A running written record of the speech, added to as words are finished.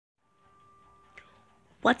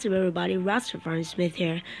What's up, everybody? Roster Smith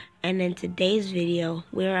here, and in today's video,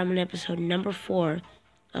 we're on episode number 4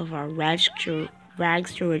 of our Rags to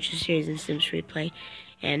Riches series in Sims Freeplay.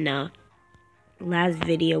 And last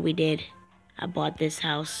video we did, I bought this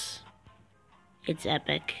house. It's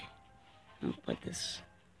epic. I'm gonna put this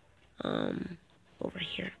over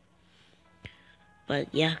here.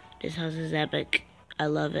 But yeah, this house is epic. I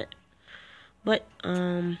love it. But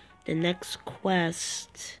the next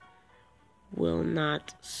quest will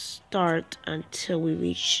not start until we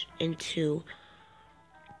reach into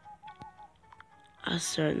a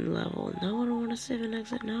certain level. No, I don't want to save and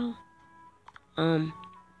exit now.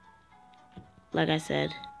 Like I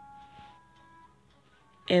said,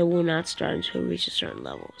 it will not start until we reach a certain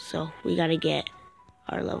level. So we gotta get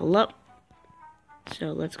our level up. So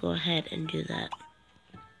let's go ahead and do that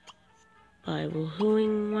by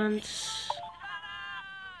woohooing once.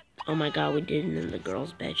 Oh my god, we did it in the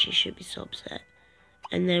girl's bed. She should be so upset.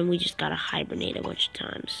 And then we just gotta hibernate a bunch of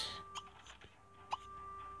times.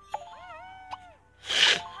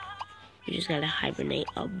 You just gotta hibernate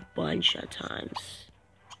a bunch of times.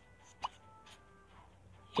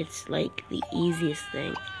 It's like the easiest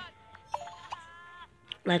thing.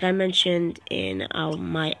 Like I mentioned in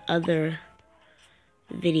my other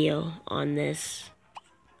video on this,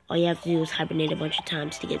 all you have to do is hibernate a bunch of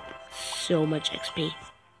times to get so much XP.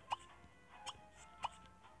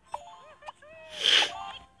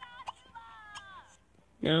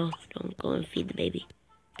 No, don't go and feed the baby.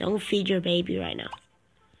 Don't feed your baby right now.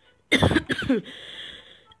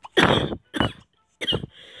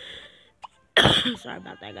 Sorry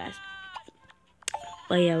about that, guys.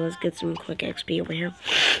 But yeah, let's get some quick XP over here.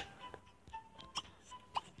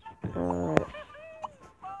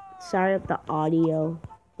 Sorry if the audio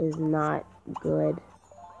is not good,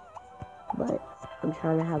 but I'm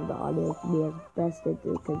trying to have the audio to be as best as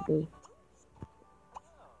it could be.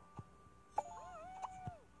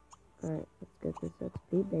 Alright, let's get this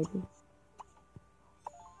XP, baby.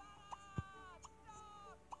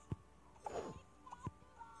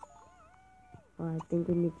 I think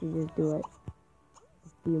we need to just do it a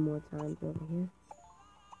few more times over here.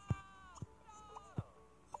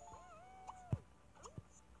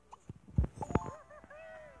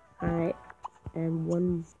 Alright,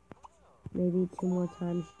 and maybe two more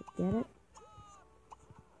times to get it.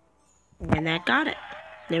 And that got it.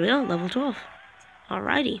 There we go, level 12.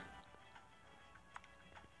 Alrighty.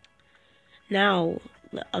 Now,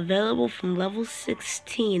 available from level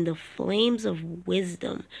 16, the Flames of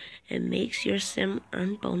Wisdom. It makes your sim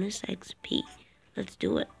earn bonus XP. Let's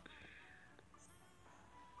do it.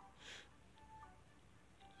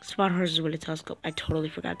 Spot horses with a telescope. I totally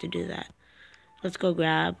forgot to do that. Let's go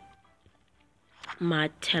grab my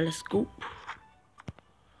telescope.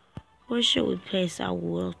 Where should we place our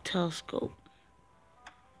world telescope?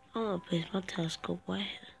 I want to place my telescope right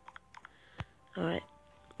here. Alright,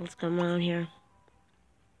 let's come around here.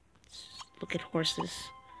 Let's look at horses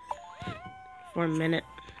for a minute.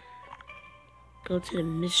 Go to the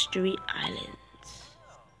Mystery Islands.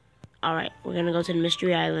 Alright, we're gonna go to the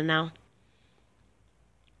Mystery Island now.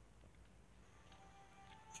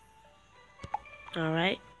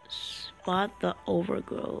 Alright, spot the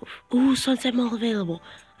Overgrove. Ooh, Sunset Mall available.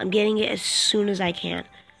 I'm getting it as soon as I can.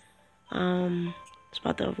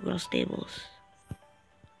 Spot the Overgrove stables.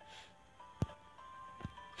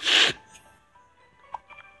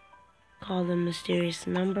 Call the mysterious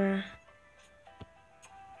number.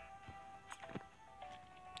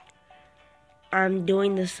 I'm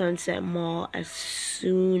doing the Sunset Mall as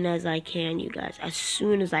soon as I can, you guys. As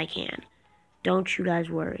soon as I can. Don't you guys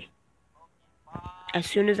worry. As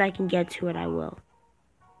soon as I can get to it, I will.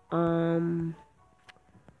 Do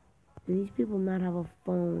these people not have a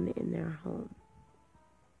phone in their home?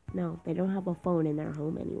 No, they don't have a phone in their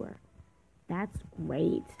home anywhere. That's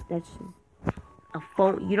great. That's just a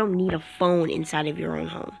phone. You don't need a phone inside of your own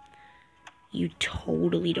home. You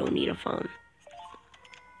totally don't need a phone.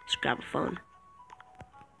 Just grab a phone.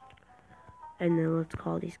 And then let's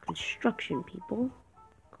call these construction people.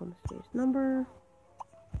 Call mysterious number.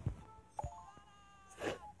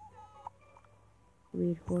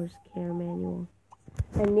 Read horse care manual.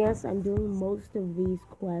 And yes, I'm doing most of these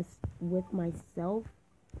quests with myself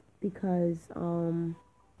because, you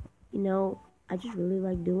know, I just really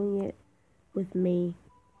like doing it with me.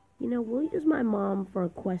 You know, we'll use my mom for a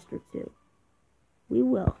quest or two. We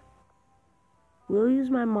will. We'll use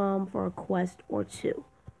my mom for a quest or two.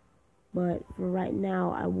 But for right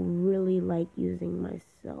now, I will really like using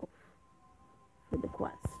myself for the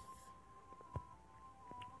quests.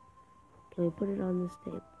 Can we put it on this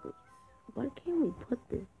table, please? Why can't we put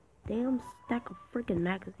this damn stack of freaking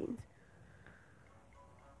magazines?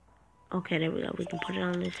 Okay, there we go. We can put it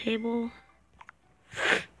on the table.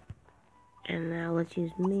 And now let's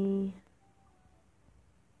use me.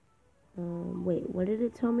 Wait, what did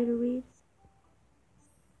it tell me to read?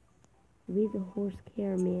 Read the horse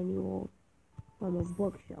care manual from a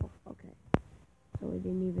bookshelf. Okay. So we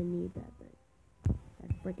didn't even need that thing.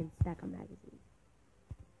 That freaking stack of magazines.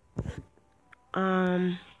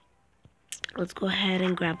 Let's go ahead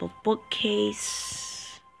and grab a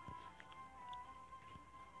bookcase.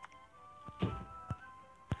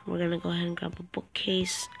 We're gonna go ahead and grab a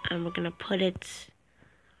bookcase and we're gonna put it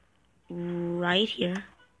right here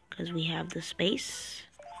because we have the space.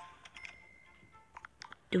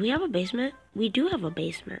 Do we have a basement? We do have a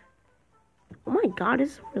basement. Oh my god,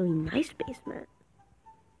 this is a really nice basement.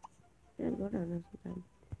 Yeah, go down there sometime.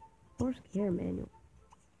 Horse care manual.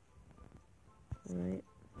 Alright.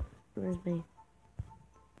 Where's me?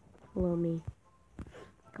 Hello, me.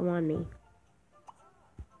 Come on, me.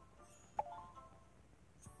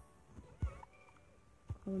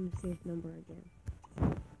 Call the mysterious number again.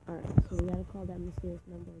 Alright, so we gotta call that mysterious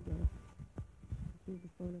number again. Use the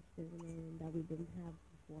phone upstairs in the room that we didn't have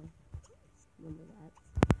before. Remember that.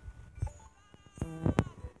 Alright.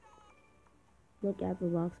 Look at the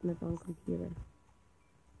locksmith on computer.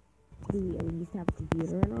 Do we at least have a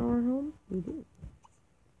computer in our home? We do.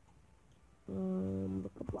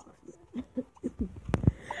 Look up locksmith.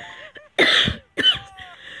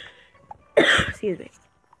 Excuse me.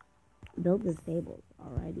 Build the stables.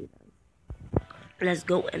 Alrighty then. Let's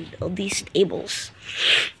go and build these stables.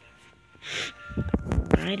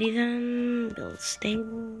 Alrighty then. Build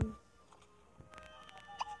stables.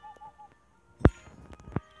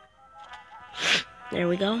 There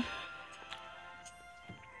we go.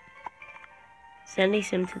 Send a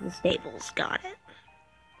sim to the stables. Got it.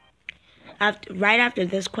 Right after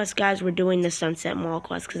this quest, guys, we're doing the Sunset Mall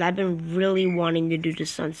quest because I've been really wanting to do the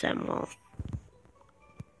Sunset Mall.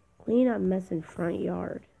 Clean up mess in front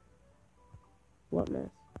yard. What mess?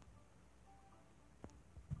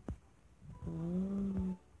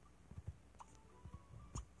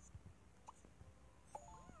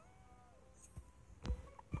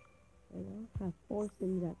 There we go. Have 4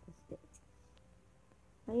 sims at the stick.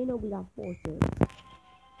 How you know we got 4 sims?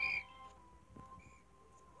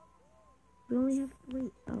 We only have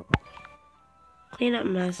 3. Oh. Clean up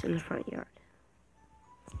mess in the front yard.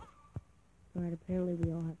 Alright, apparently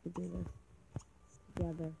we all have to do this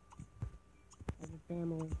together as a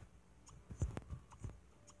family.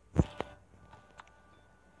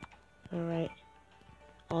 Alright.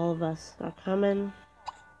 All of us are coming.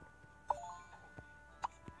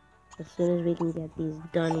 As soon as we can get these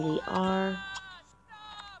done, we are.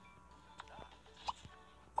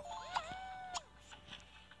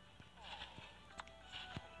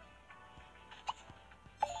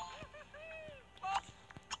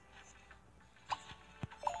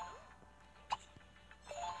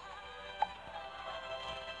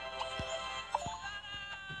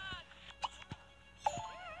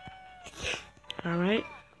 Alright.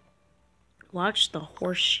 Watch the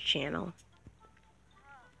horse channel.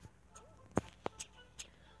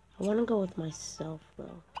 I want to go with myself,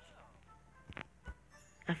 though.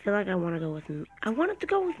 I feel like I want to go with me. I wanted to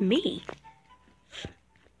go with me.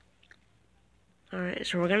 Alright,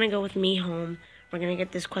 so we're going to go with me home. We're going to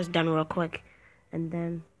get this quest done real quick. And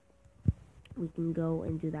then we can go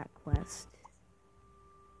and do that quest.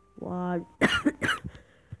 What?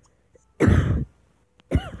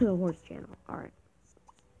 The horse channel. Alright.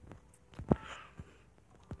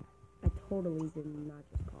 I totally did not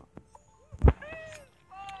just call.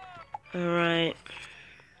 Alright.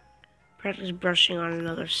 Practice brushing on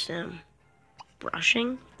another sim.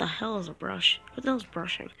 Brushing? What the hell is a brush? What the hell is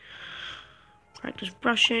brushing? Practice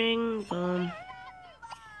brushing. Boom.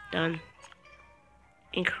 Done.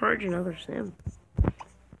 Encourage another sim.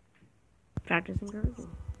 Practice encouraging.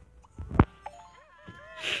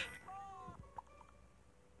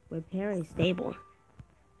 Repair a stable.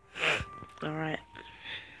 Alright.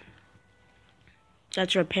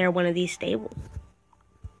 Let's repair one of these stables.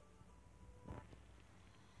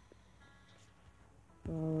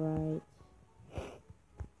 Alright.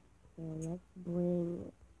 So let's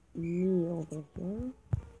bring me over here.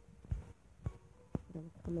 We're gonna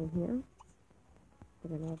come in here.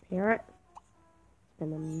 We're gonna repair it.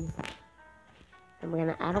 And we're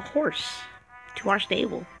gonna add a horse to our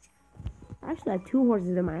stable. I actually have 2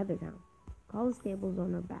 horses in my other town. Call the stables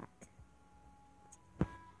on their back.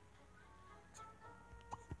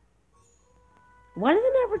 Why doesn't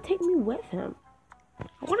it ever take me with him?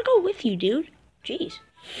 I want to go with you, dude. Jeez.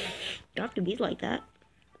 Don't have to be like that.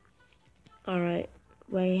 Alright.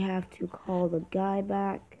 We have to call the guy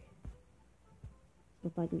back.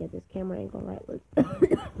 If I can get this camera angle right, let's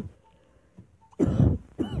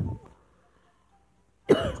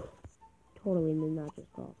totally did not just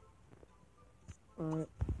fall. Alright.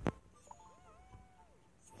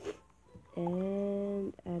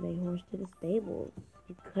 And add a horse to the stables.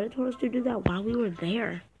 You could have told us to do that while we were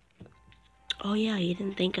there. Oh yeah, you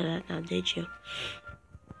didn't think of that now, did you?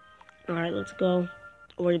 Alright, let's go.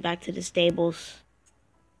 We're back to the stables.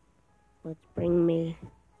 Let's bring me.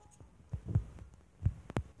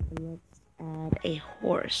 And let's add a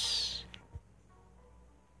horse.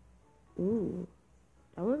 Ooh.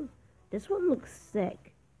 This one looks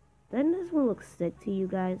sick. Doesn't this one look sick to you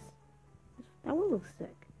guys? That one looks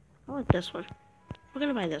sick. I like this one. We're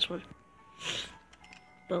gonna buy this one.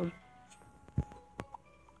 Boom.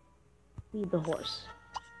 Feed the horse.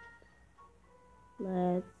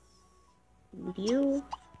 Let's feed you.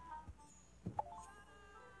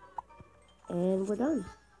 And we're done.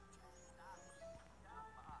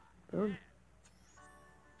 Boom.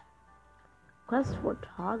 Quest for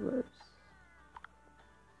toddlers.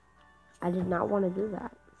 I did not want to do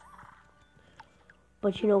that.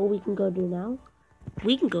 But you know what we can go do now?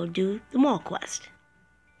 We can go do the mall quest.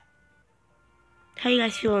 How you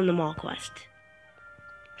guys feel in the mall quest?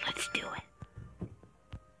 Let's do it.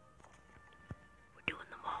 We're doing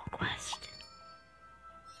the mall quest.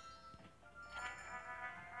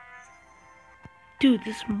 Dude,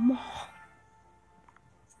 this mall.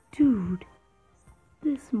 Dude,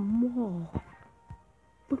 this mall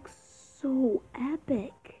looks so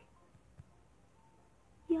epic.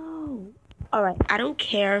 Yo. Alright, I don't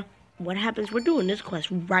care what happens. We're doing this quest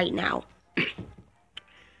right now.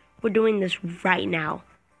 We're doing this right now.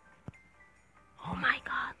 Oh my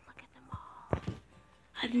god, look at the mall.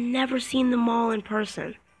 I've never seen the mall in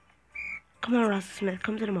person. Come on, Russell Smith,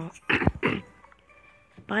 come to the mall.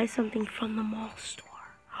 Buy something from the mall store.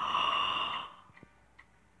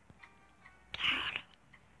 Dad.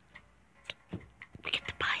 We get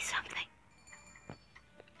to buy something.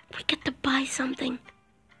 We get to buy something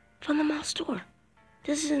from the mall store.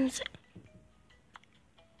 This is insane.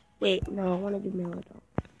 Wait, no, I want to do mail adult.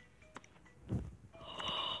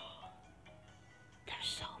 There's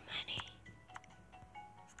so many.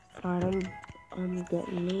 Alright, I'm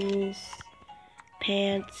getting these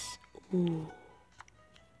pants. Ooh.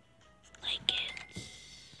 Like it.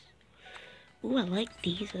 Ooh, I like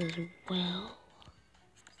these as well.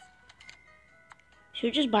 Should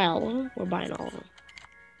we just buy all of them? We're buying all of them.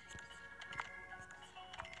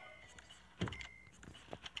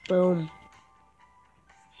 Boom.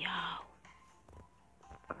 Yo.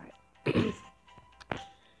 Alright.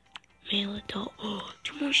 Male adult. Oh,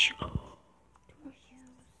 two more shoes. Two more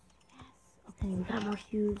shoes. Yes. Okay, we got more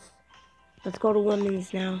shoes. Let's go to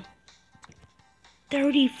women's now.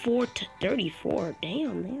 34 to 34.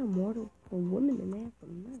 Damn, they have more for women than they have for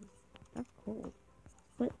men. That's cool.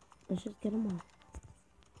 But let's just get them all.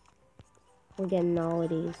 We're getting all of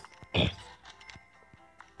these.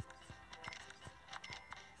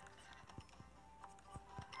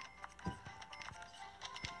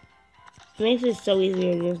 It makes it so easy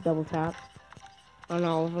to just double tap on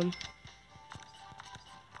all of them.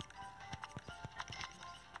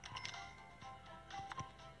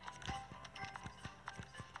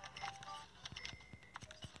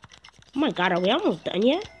 Oh my god, are we almost done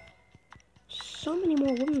yet? So many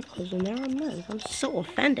more women's clothes than there are men's. I'm so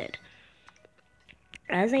offended.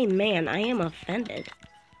 As a man, I am offended.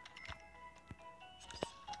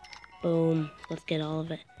 Boom. Let's get all of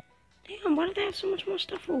it. Damn, why do they have so much more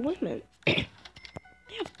stuff for women? They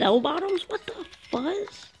have bell bottoms? What the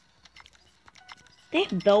fuzz? They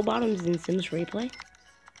have bell bottoms in Sims Freeplay?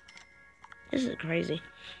 This is crazy.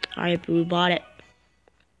 Alright, we bought it.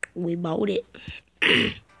 We bought it.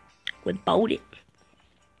 We bought it.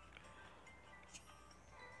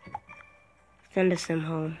 Send a sim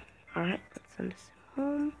home. Alright, let's send a sim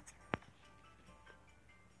home.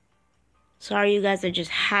 Sorry, you guys, I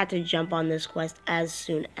just had to jump on this quest as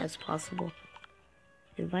soon as possible.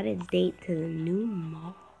 Invite a date to the new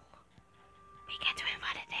mall. We get to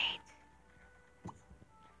invite a date.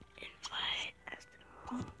 Invite us to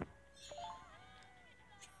the mall.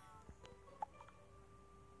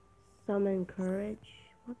 Summon courage.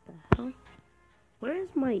 What the hell?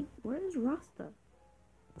 Where's Rasta?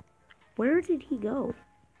 Where did he go?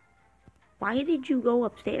 Why did you go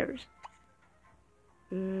upstairs?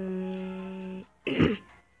 How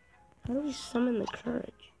do we summon the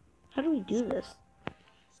courage? How do we do this?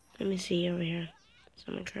 Let me see over here.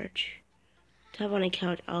 Summon courage. Tap on a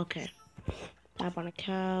couch. Okay. Tap on a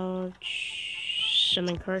couch.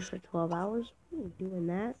 Summon courage for 12 hours. What are we doing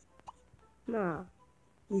that? Nah.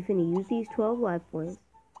 We finna use these 12 life points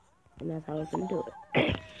And that's how I was gonna do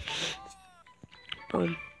it.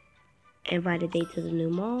 Boom. Invite a date to the new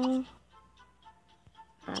mall.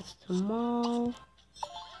 That's the mall.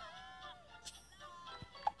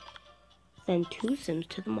 Send 2 Sims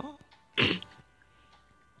to the mall.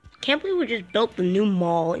 Can't believe we just built the new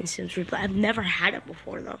mall in Sims Freeplay. I've never had it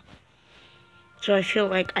before though. So I feel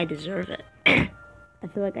like I deserve it. I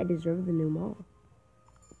feel like I deserve the new mall.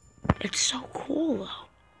 It's so cool though.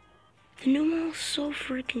 The new mall is so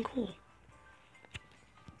freaking cool.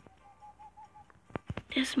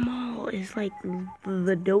 This mall is like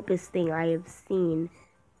the dopest thing I have seen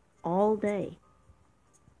all day.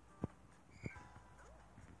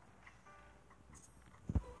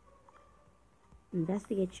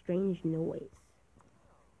 Investigate strange noise.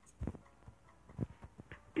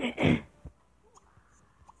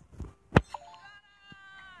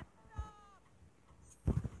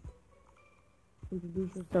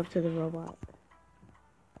 Introduce yourself to the robot.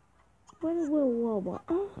 What a little robot.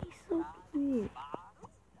 Oh, he's so cute.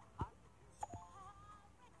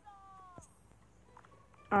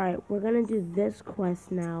 Alright, we're gonna do this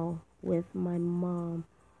quest now with my mom.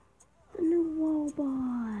 The new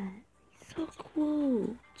robot. He's so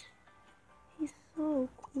cute. He's so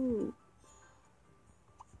cute.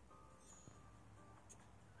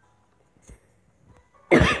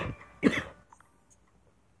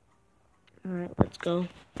 Alright, let's go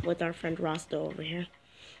with our friend Rosto over here.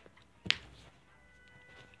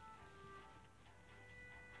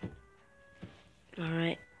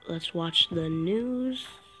 Alright, let's watch the news.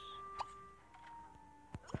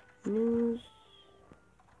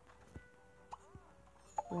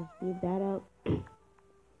 Let's speed that up.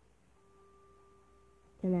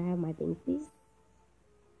 Can I have my thing, please?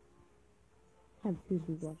 I have 2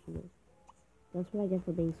 Sims watching this. That's what I get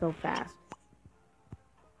for being so fast.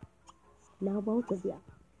 Now both of you.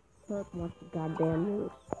 Let's watch the goddamn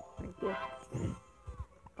news. Thank you.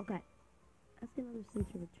 Okay. Ask another Sim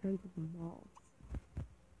to return to the mall.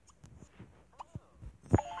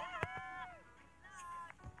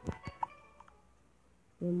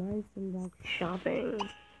 Reminds them about shopping.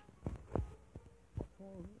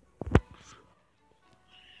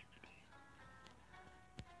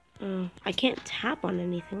 I can't tap on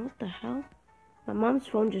anything. What the hell? My mom's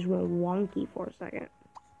phone just went wonky for a second.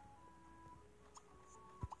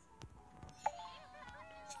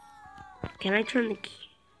 Can I turn the key?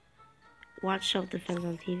 Watch self-defense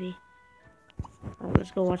on TV. Alright,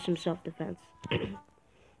 let's go watch some self-defense.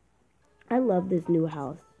 I love this new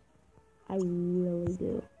house. I really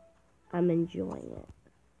do. I'm enjoying it.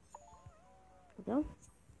 Go.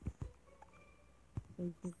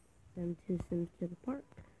 Send 2 Sims to the park.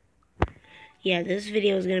 Yeah, this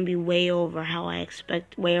video is gonna be way over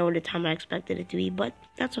way over the time I expected it to be, but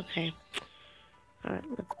that's okay. Alright,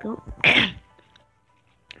 let's go.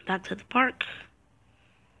 Back to the park.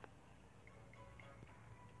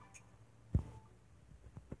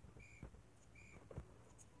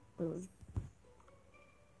 Boom.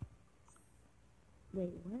 Wait,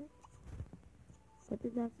 what? What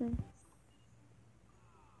did that say?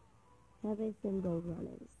 Have a sim go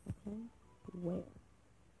running, okay? Where?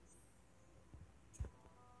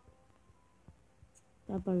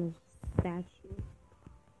 Up on a statue.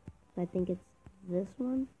 So I think it's this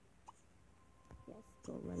one. Yes,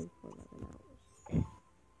 go running for 11 hours.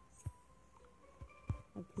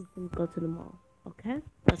 Have 2 Sims go to the mall. Okay?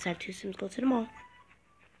 Let's have 2 Sims go to the mall.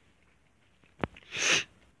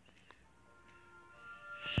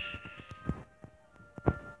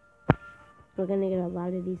 We're gonna get a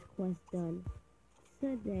lot of these quests done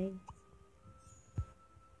today.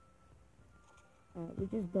 We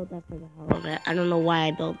just built that for the hell of it. I don't know why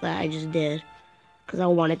I built that. I just did. Because I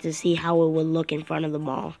wanted to see how it would look in front of the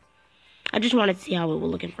mall. I just wanted to see how it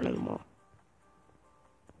would look in front of the mall.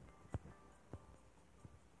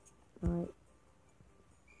 Alright.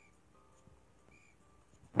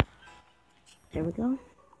 There we go.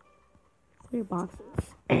 Clear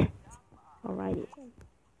boxes. Alrighty.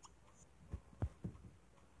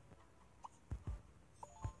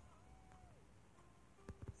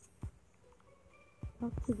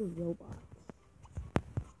 Talk to the robots.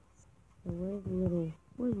 So where's little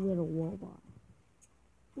robot?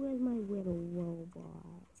 Where's my little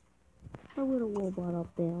robot? My little robot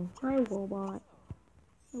up there. Hi, robot.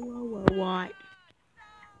 Hello, robot.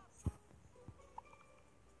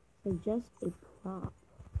 So just a prop.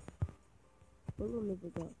 Where will make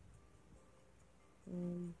it go?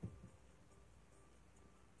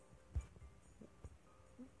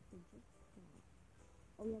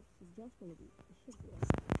 Oh yeah, it's just gonna be. It should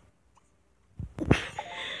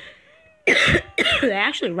be. They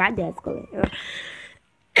actually ride the escalator.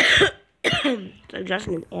 So just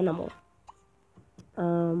an animal.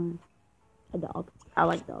 A dog. I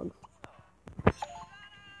like dogs.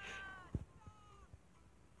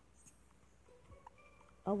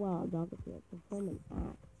 Oh wow, a dog appeared. Perform an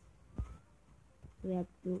act. So we have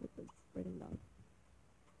to do it with the freaking dog.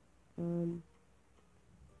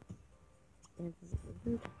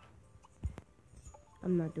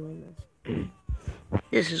 I'm not doing this.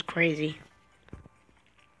 This is crazy.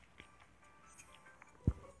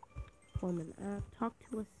 Perform an act. Talk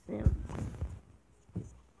to a sim.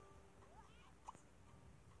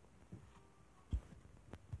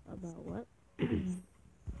 About what?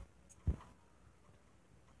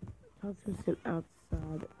 Talk to a sim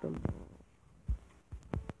outside the mall.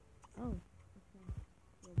 Oh, okay.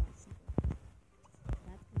 Robot people.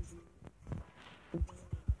 That's convenient.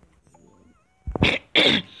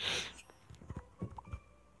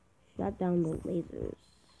 Shut down the lasers.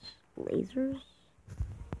 Lasers?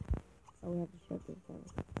 Oh, we have to shut this down.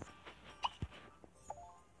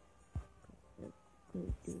 Let's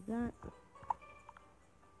do that.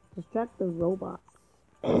 Distract the robots.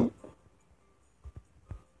 Oh,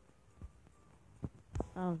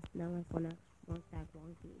 now my phone won't act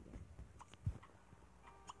wonky again.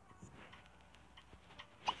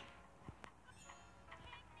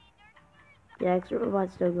 The extra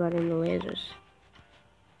robot still got in the lasers.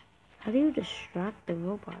 How do you distract the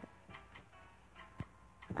robot?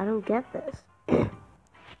 I don't get this.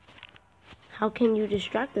 How can you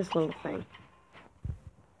distract this little thing?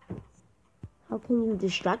 How can you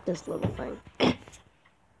distract this little thing?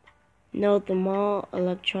 Note, the mall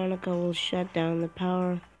electronica will shut down the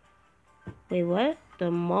power. Wait, what?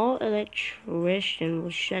 The mall electrician will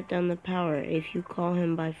shut down the power if you call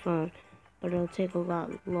him by phone, but it'll take a lot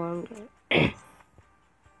longer.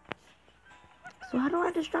 So how do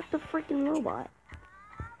I distract the freaking robot?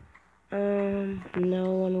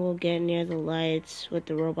 No one will get near the lights with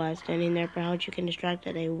the robot standing there. Perhaps you can distract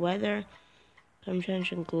at a weather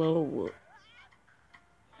convention glow.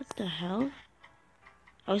 What the hell?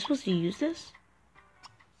 Are we supposed to use this?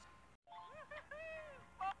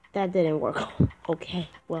 That didn't work. Okay,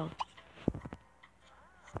 well.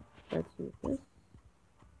 Let's use this.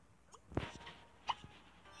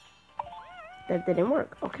 That didn't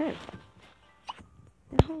work. Okay.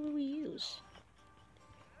 What the hell do we use?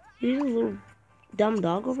 Use a little dumb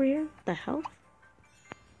dog over here? What the hell?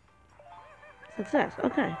 Success.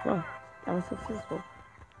 Okay, well, that was successful.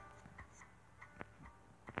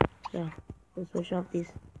 So, let's switch off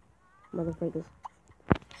these motherfuckers.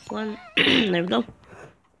 One. There we go.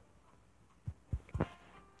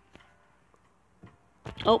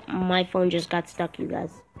 Oh, my phone just got stuck, you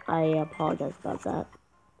guys. I apologize about that.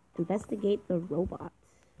 Investigate the robots.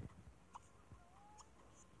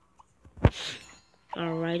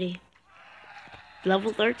 Alrighty.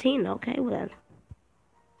 Level 13. Okay, well then.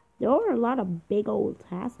 There are a lot of big old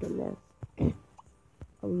tasks in this.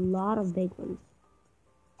 A lot of big ones.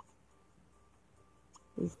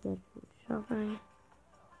 Reset from shopping.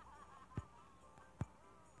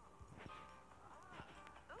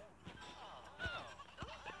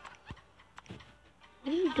 What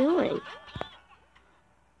are you doing?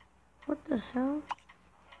 What the hell?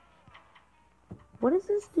 What is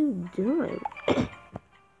this dude doing?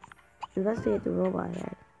 Investigate the robot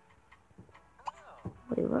head.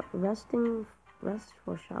 Wait, what? Rest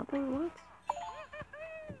for shopping? What?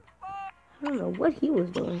 I don't know what he was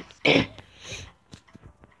doing.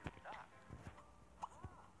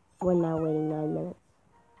 We're now waiting 9 minutes.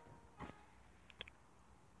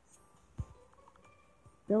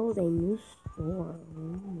 Build a new store.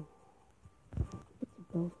 Ooh. Let's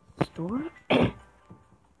build a store? Okay,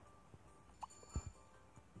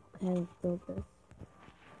 let's build this.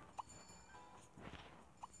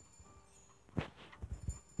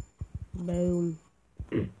 Boom.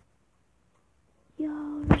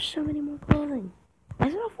 Yo, there's so many more clothing. Why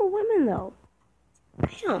is it all for women though?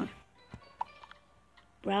 Damn.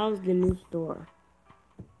 Browse the new store.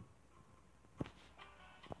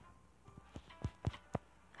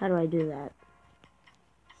 How do I do that?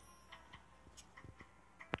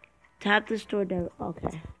 Tap the store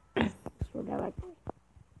okay. Store directory.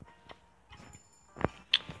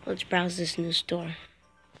 Let's browse this new store.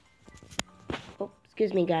 Oh,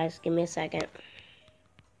 excuse me guys, give me a second.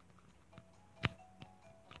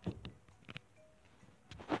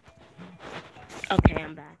 Okay,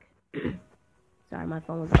 I'm back. Sorry, my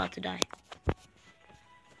phone was about to die.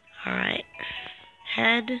 Alright.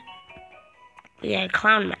 Head. Yeah,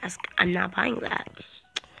 clown mask. I'm not buying that.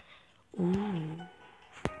 Ooh.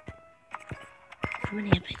 So many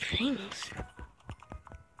epic things.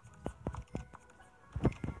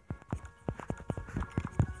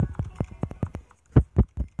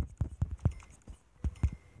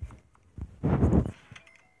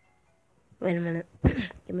 Wait a minute.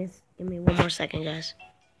 give me one more second, guys.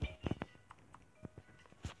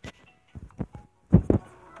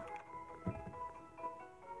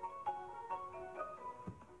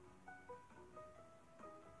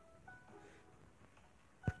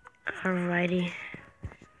 Alrighty.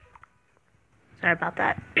 Sorry about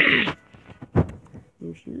that.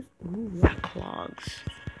 New shoes. Ooh, rock clogs.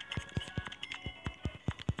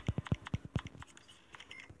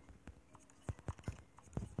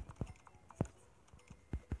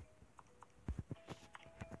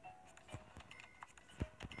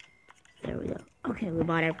 There we go. Okay, we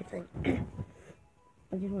bought everything.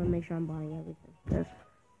 I just want to make sure I'm buying everything.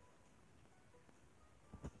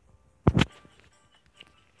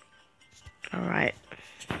 Alright.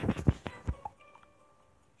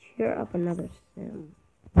 Cheer up another sim.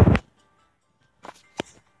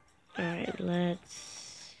 Alright,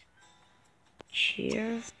 let's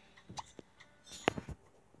cheer.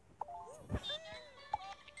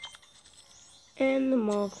 And the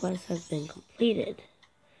mall quest has been completed.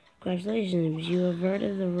 Congratulations, you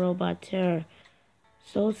averted the robot terror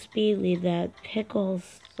so speedily that Pickle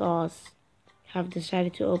Sauce have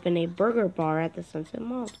decided to open a burger bar at the Sunset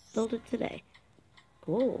Mall. Build it today.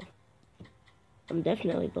 Cool. I'm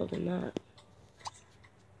definitely building that.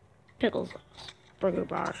 Pickle Sauce. Burger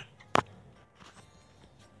bar.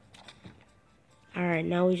 Alright,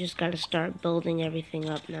 now we just gotta start building everything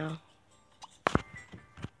up now.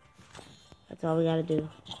 That's all we gotta do.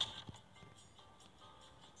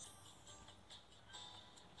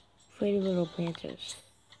 Pretty little planters.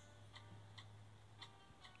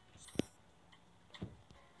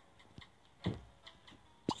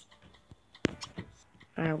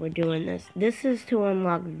 Alright, we're doing this. This is to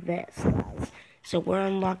unlock this, guys. So we're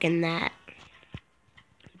unlocking that.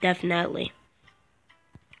 Definitely.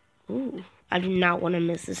 Ooh, I do not want to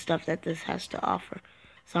miss the stuff that this has to offer.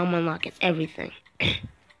 So I'm unlocking everything.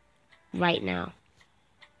 Right now.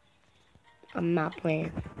 I'm not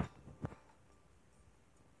playing.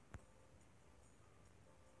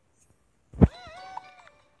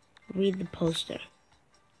 Read the poster.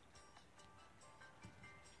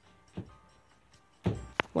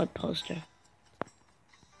 What poster?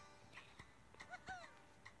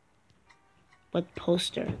 What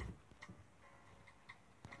poster?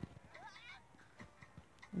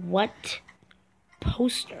 What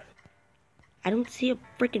poster? I don't see a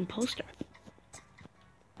freaking poster.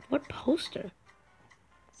 What poster?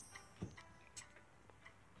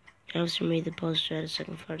 I also read the poster at the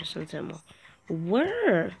second floor of the Sunset Mall.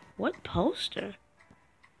 Where? What poster?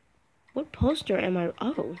 What poster am I?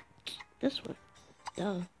 Oh, this one.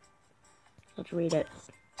 Duh. Let's read it.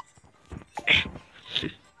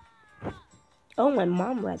 Oh, my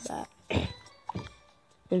mom read that.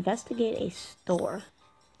 Investigate a store.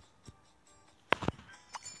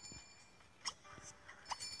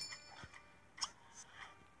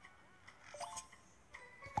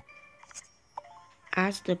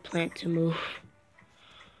 Ask the plant to move.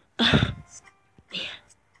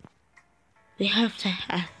 We have to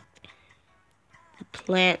ask the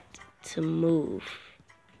plant to move.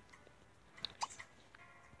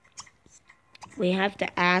 We have to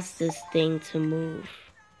ask this thing to move.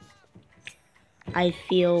 I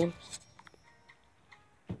feel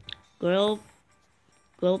grilled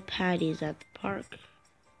patties at the park.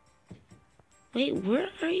 Wait, where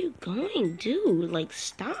are you going, dude? Like,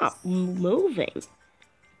 stop moving.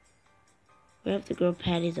 We have to grill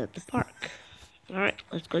patties at the park. Alright,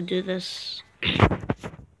 let's go do this. We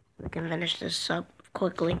can finish this up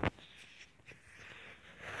quickly.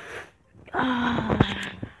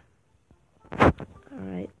 Alright,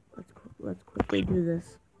 let's quickly do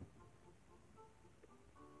this.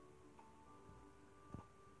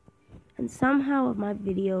 And somehow if my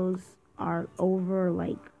videos are over,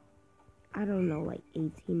 like, I don't know, like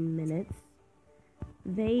 18 minutes,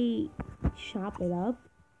 they chop it up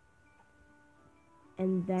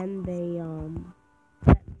and then they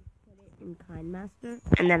let me put it in KindMaster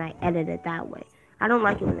and then I edit it that way. I don't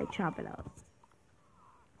like it when they chop it up.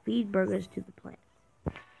 Feed burgers to the plants.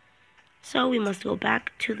 So we must go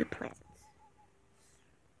back to the plants.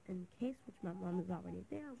 In case which my mom is already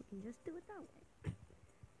there, we can just do it that way.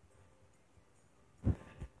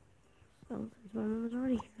 So since my mom is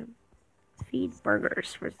already here, feed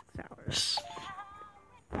burgers for 6 hours.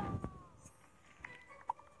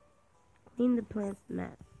 Clean the plant's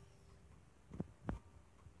mess.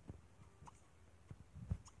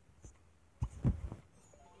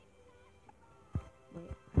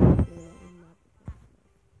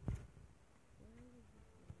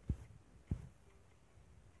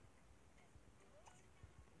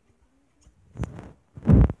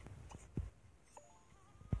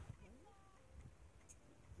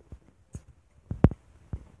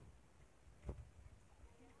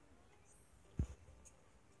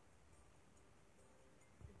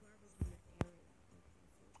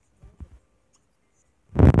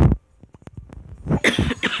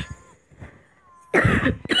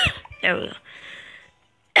 There we go.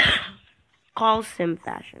 Call sim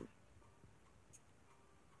fashion.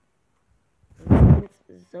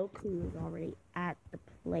 Since Zoku is already at the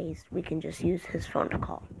place, we can just use his phone to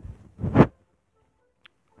call.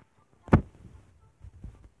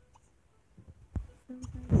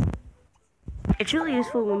 It's really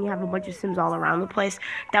useful when you have a bunch of sims all around the place.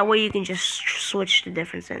 That way you can just switch to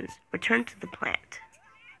different sims. Return to the plant.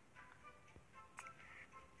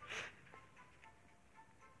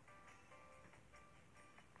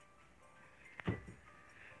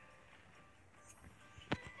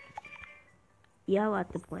 Yell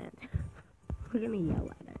at the plant. We're gonna yell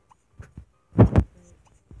at it.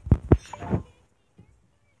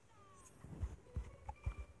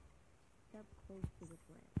 Step close to the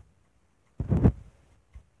plant.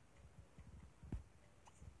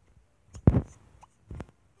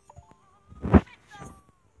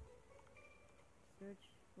 Search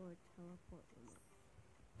for a teleport remote.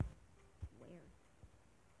 Where?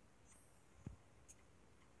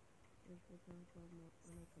 Search for a teleport remote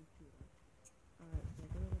on a computer. Alright, so we're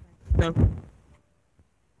gonna go back to we're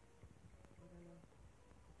gonna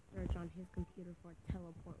search on his computer for a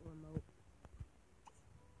teleport remote.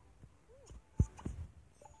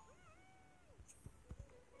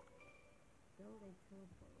 Build a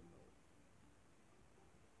teleport remote.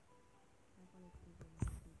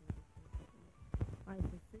 Alright,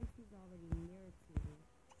 so since he's already near to me,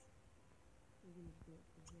 we're gonna do it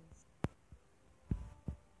for him.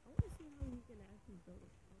 I wanna see how he can actually build a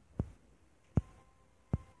teleport remote.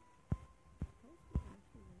 How is he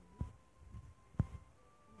actually gonna do it?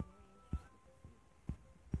 I'm very interested to see.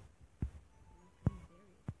 I'm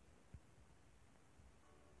very interested.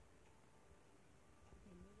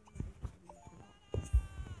 Okay, maybe I'm not interested in this at all.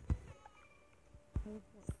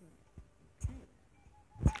 Teleport him. Okay.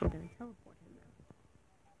 We're gonna teleport him now.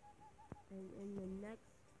 And in the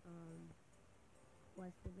next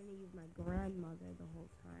quest, we're gonna use my grandmother the whole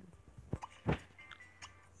time.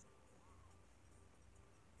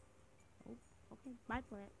 Oh, okay, bye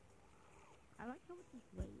plant. I like how it's just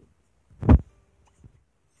waiting.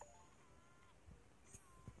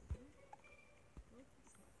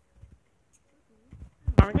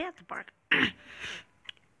 I'm already at the park.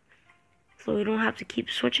 So we don't have to keep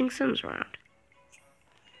switching sims around.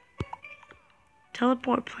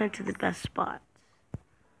 Teleport plant to the best spot.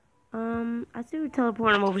 I say we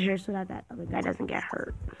teleport him over here so that that other guy doesn't get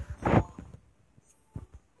hurt.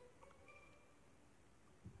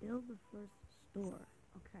 Build the first store.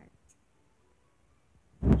 Okay.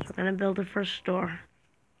 So we're gonna build the first store.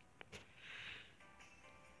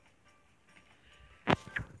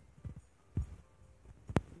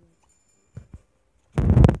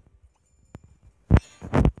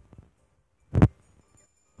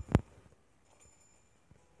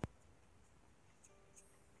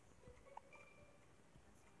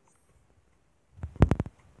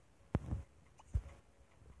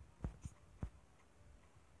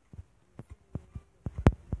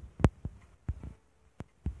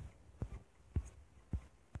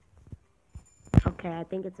 Okay, I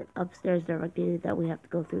think it's an upstairs directory that we have to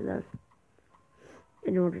go through then,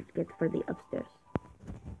 in order to get for the upstairs.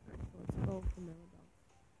 Alright, so let's go for Mirabelle.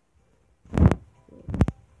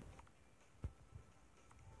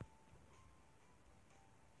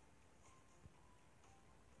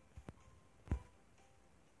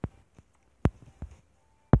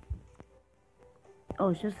 Oh,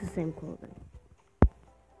 it's just the same clothing.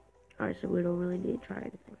 Alright, so we don't really need to try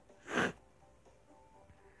anything.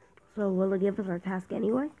 So will it give us our task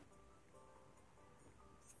anyway?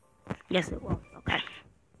 Yes, it will. Okay.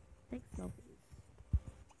 Take selfies.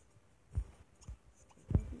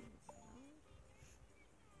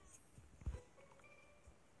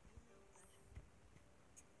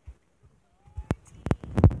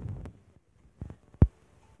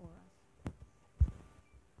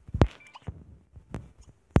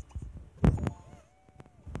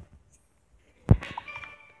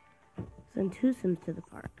 Send 2 sims to the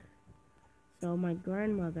park. So my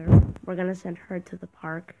grandmother, we're gonna send her to the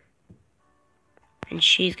park, and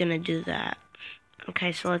she's gonna do that.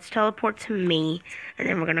 Okay, so let's teleport to me, and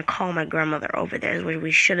then we're gonna call my grandmother over there, which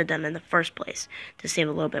we should have done in the first place to save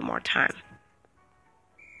a little bit more time.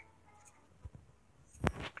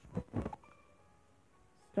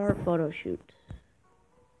 Start photo shoot.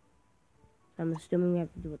 So I'm assuming we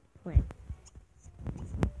have to do it with the plant.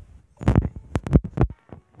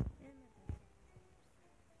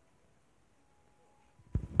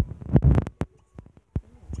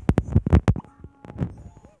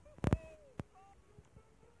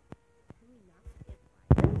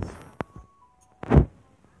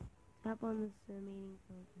 Tap on the sim meeting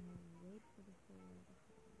code and wait for the full.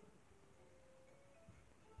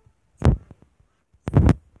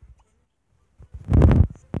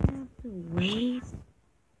 to wait.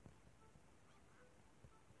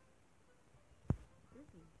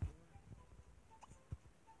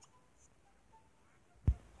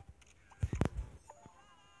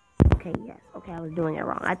 Okay, yes. Okay, I was doing it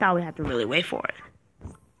wrong. I thought we had to really wait for it.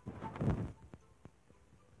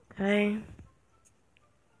 Okay.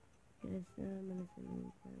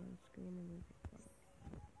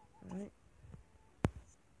 Alright.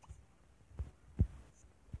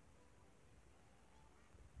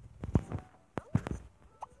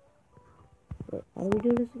 Wait, how do we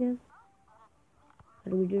do this again?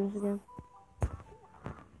 How do we do this again?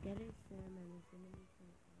 Get it, Sam, and it's gonna be from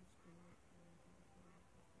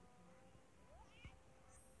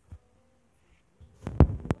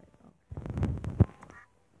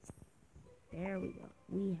there we go.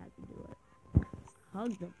 We had to do it.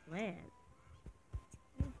 Hug the plant.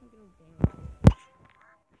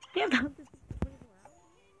 We have to hug this for 24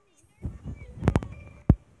 hours.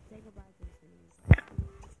 Say goodbye to the cinnamon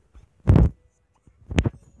plant.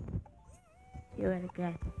 See you later,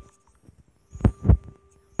 guys.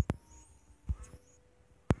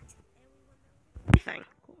 Fine.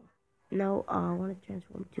 Cool. No, I want to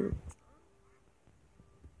transform too.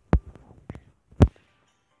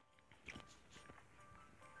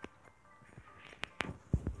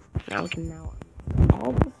 Now we can now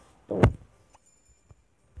all the stores.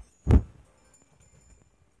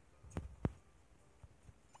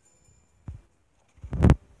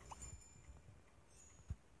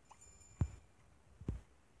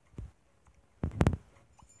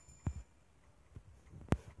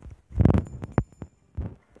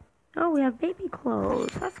 Oh, we have baby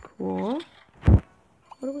clothes. That's cool. What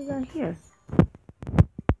do we got here?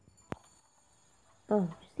 Oh,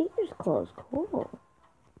 seniors clothes. Cool.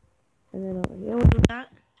 And then over here, what do we got?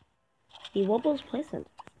 The Wobbles Play Center.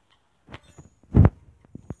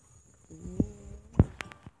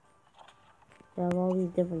 They have all these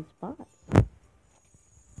different spots.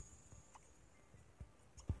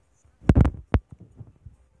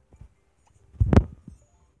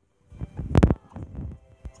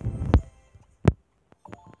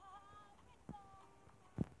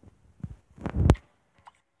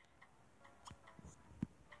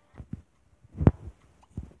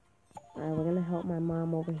 Alright, we're gonna help my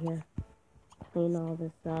mom over here clean all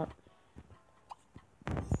this up.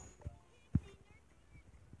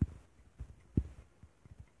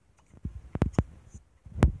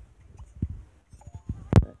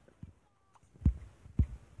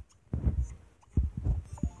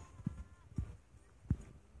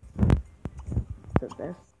 So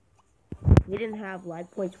this, if we didn't have life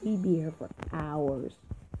points, we'd be here for hours.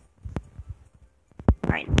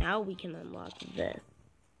 Alright, now we can unlock this.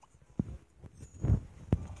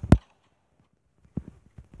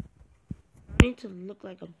 Starting to look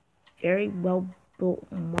like a very well built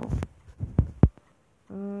mall.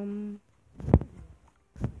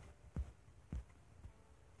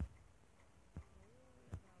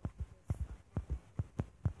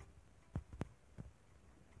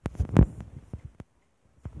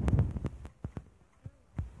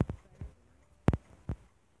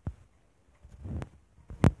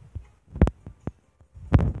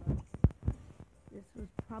 This was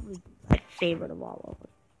probably my favorite of all of them.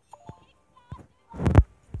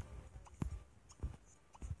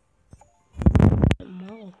 The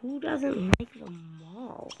mall. Who doesn't like the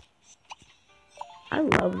mall? I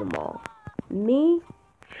love the mall. Me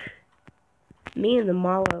and the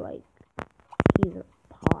mall are like peas in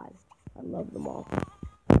a pod. I love the mall.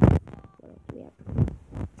 What else do we have?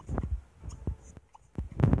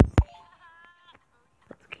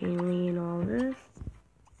 Let's clean all this.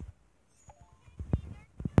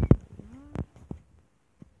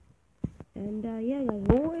 And yeah, guys,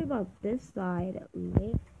 don't worry about this side.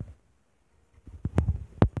 Make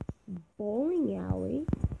bowling alley.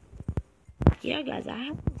 Yeah, guys, I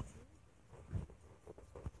have.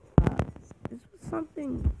 This was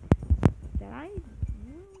something that I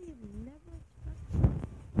really never expected.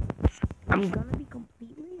 I'm gonna be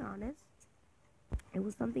completely honest. It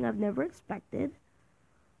was something I've never expected.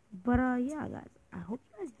 But yeah, guys, I hope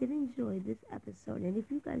you guys did enjoy this episode. And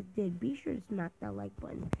if you guys did, be sure to smack that like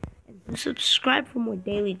button and subscribe for more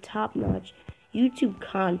daily top-notch YouTube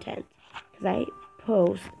content. Because I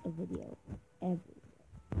post a video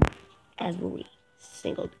every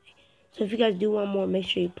single day. So if you guys do want more, make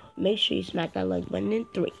sure you smack that like button in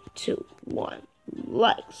 3, 2, 1.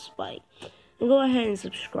 Like spike. And go ahead and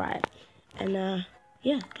subscribe. And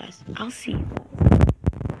yeah, guys, I'll see you guys in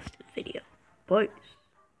the next video. Bye.